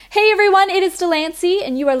Hey everyone, it is Delancey,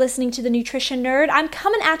 and you are listening to The Nutrition Nerd. I'm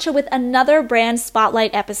coming at you with another brand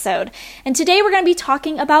spotlight episode, and today we're going to be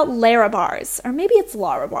talking about Larabars, or maybe it's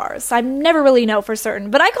Larabars. I never really know for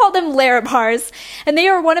certain, but I call them Larabars, and they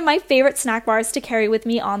are one of my favorite snack bars to carry with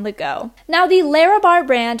me on the go. Now, the Larabar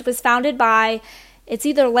brand was founded by it's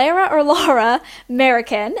either Lara or Laura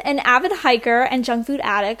American, an avid hiker and junk food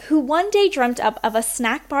addict who one day dreamt up of a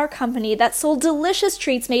snack bar company that sold delicious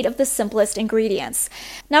treats made of the simplest ingredients.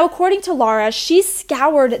 Now, according to Laura, she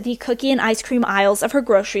scoured the cookie and ice cream aisles of her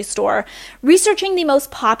grocery store, researching the most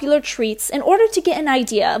popular treats in order to get an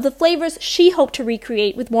idea of the flavors she hoped to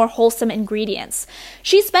recreate with more wholesome ingredients.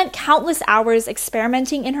 She spent countless hours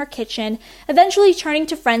experimenting in her kitchen, eventually turning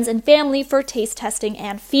to friends and family for taste testing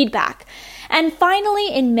and feedback. And finally,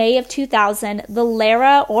 in May of 2000, the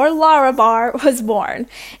Lara or Larabar was born.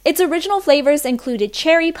 Its original flavors included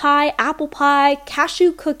cherry pie, apple pie,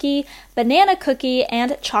 cashew cookie, banana cookie,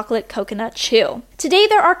 and chocolate coconut chew. Today,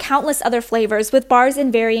 there are countless other flavors with bars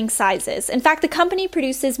in varying sizes. In fact, the company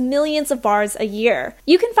produces millions of bars a year.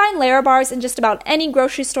 You can find Larabars in just about any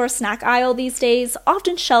grocery store snack aisle these days,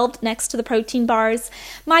 often shelved next to the protein bars.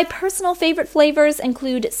 My personal favorite flavors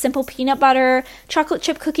include simple peanut butter, chocolate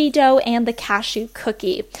chip cookie dough, and the cashew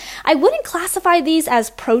cookie. I wouldn't classify these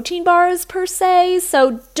as protein bars per se,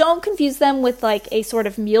 so don't confuse them with like a sort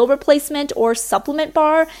of meal replacement or supplement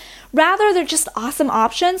bar. Rather, they're just awesome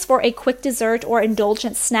options for a quick dessert or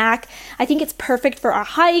indulgent snack. I think it's perfect for a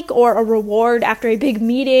hike or a reward after a big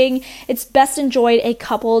meeting. It's best enjoyed a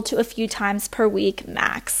couple to a few times per week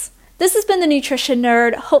max. This has been The Nutrition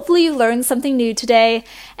Nerd. Hopefully you learned something new today,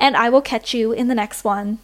 and I will catch you in the next one.